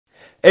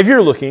If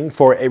you're looking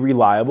for a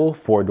reliable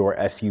four-door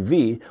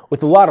SUV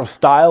with a lot of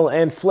style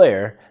and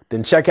flair,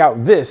 then check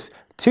out this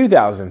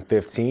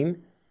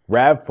 2015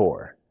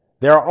 RAV4.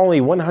 There are only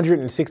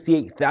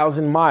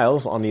 168,000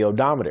 miles on the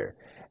odometer,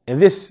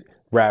 and this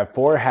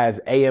RAV4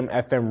 has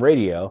AM/FM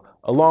radio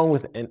along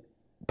with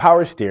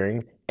power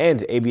steering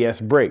and ABS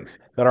brakes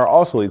that are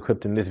also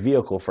equipped in this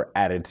vehicle for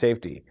added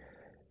safety.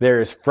 There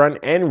is front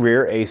and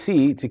rear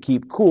AC to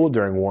keep cool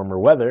during warmer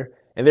weather,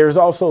 and there is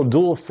also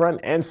dual front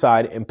and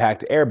side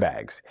impact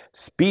airbags,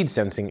 speed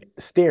sensing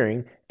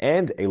steering,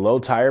 and a low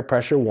tire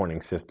pressure warning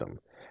system.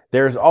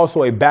 There is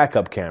also a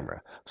backup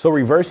camera, so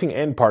reversing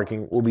and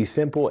parking will be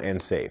simple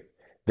and safe.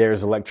 There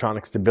is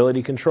electronic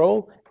stability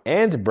control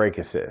and brake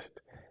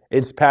assist.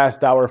 It's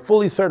passed our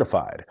fully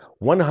certified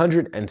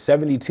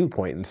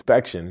 172-point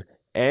inspection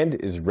and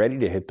is ready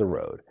to hit the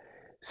road.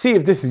 See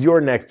if this is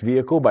your next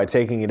vehicle by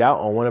taking it out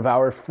on one of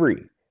our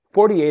free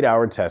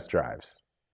 48-hour test drives.